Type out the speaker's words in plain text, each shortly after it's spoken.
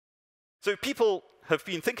So people have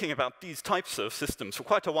been thinking about these types of systems for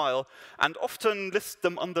quite a while, and often list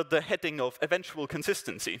them under the heading of eventual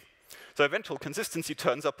consistency. So eventual consistency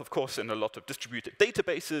turns up, of course, in a lot of distributed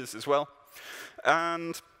databases as well.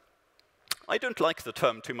 And I don't like the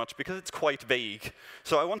term too much because it's quite vague.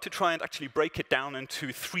 So I want to try and actually break it down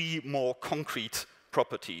into 3 more concrete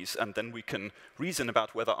properties, and then we can reason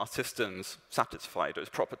about whether our systems satisfy those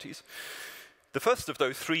properties. The first of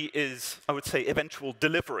those 3 is, I would say, eventual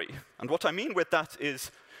delivery. And what I mean with that is,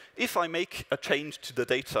 if I make a change to the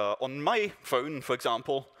data on my phone, for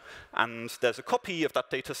example, and there's a copy of that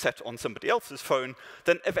data set on somebody else's phone,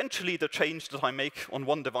 then eventually the change that I make on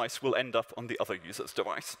one device will end up on the other user's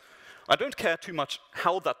device. I don't care too much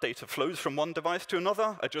how that data flows from one device to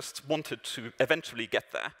another. I just want it to eventually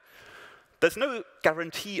get there. There's no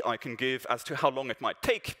guarantee I can give as to how long it might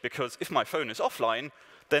take, because if my phone is offline,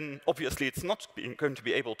 then obviously it's not going to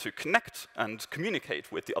be able to connect and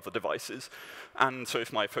communicate with the other devices. And so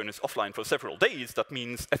if my phone is offline for several days, that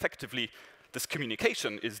means effectively this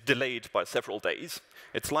communication is delayed by several days.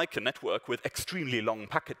 It's like a network with extremely long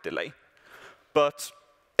packet delay. But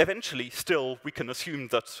eventually, still, we can assume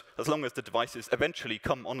that as long as the devices eventually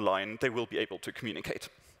come online, they will be able to communicate.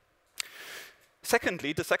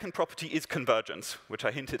 Secondly, the second property is convergence, which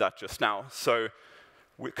I hinted at just now. So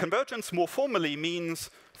convergence more formally means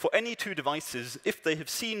for any 2 devices, if they have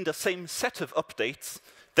seen the same set of updates,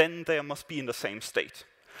 then they must be in the same state.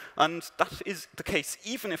 And that is the case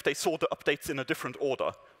even if they saw the updates in a different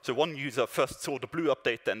order. So one user first saw the blue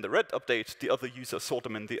update, then the red update. The other user saw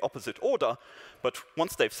them in the opposite order. But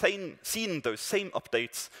once they've seen those same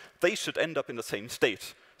updates, they should end up in the same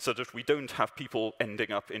state, so that we don't have people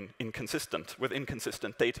ending up with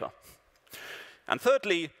inconsistent data. And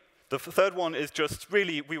thirdly, the third one is just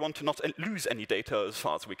really we want to not lose any data as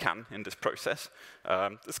far as we can in this process.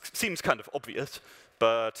 This seems kind of obvious,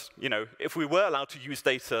 but if we were allowed to use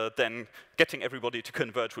data, then getting everybody to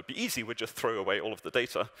converge would be easy. We'd just throw away all of the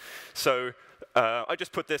data. So I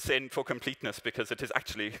just put this in for completeness because it is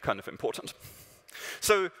actually kind of important.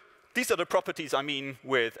 So these are the properties I mean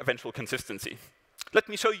with eventual consistency. Let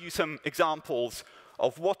me show you some examples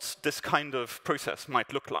of what this kind of process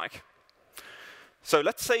might look like. So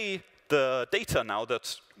let's say the data now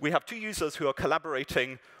that we have 2 users who are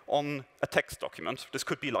collaborating on a text document. This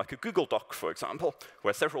could be like a Google Doc, for example,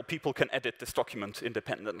 where several people can edit this document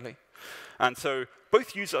independently. And so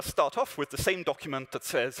both users start off with the same document that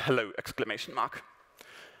says hello, exclamation mark.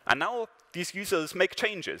 And now these users make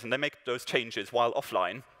changes, and they make those changes while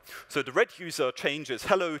offline. So the red user changes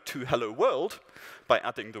hello to hello world by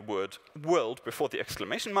adding the word world before the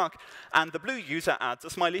exclamation mark, and the blue user adds a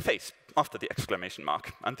smiley face after the exclamation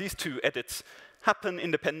mark. And these 2 edits happen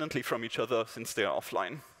independently from each other since they are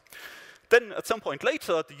offline. Then at some point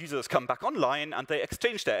later, the users come back online and they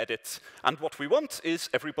exchange their edits. And what we want is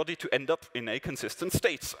everybody to end up in a consistent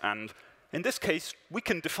state. And in this case, we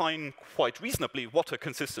can define quite reasonably what a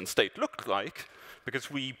consistent state looks like, because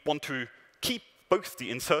we want to keep both the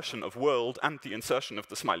insertion of world and the insertion of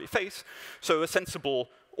the smiley face. So a sensible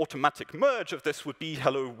automatic merge of this would be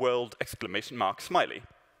hello world exclamation mark smiley.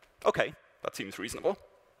 OK, that seems reasonable.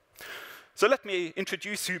 So let me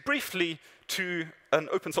introduce you briefly to an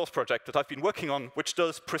open source project that I've been working on, which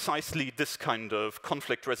does precisely this kind of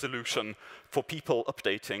conflict resolution for people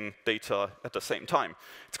updating data at the same time.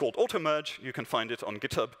 It's called AutoMerge. You can find it on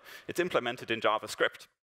GitHub. It's implemented in JavaScript.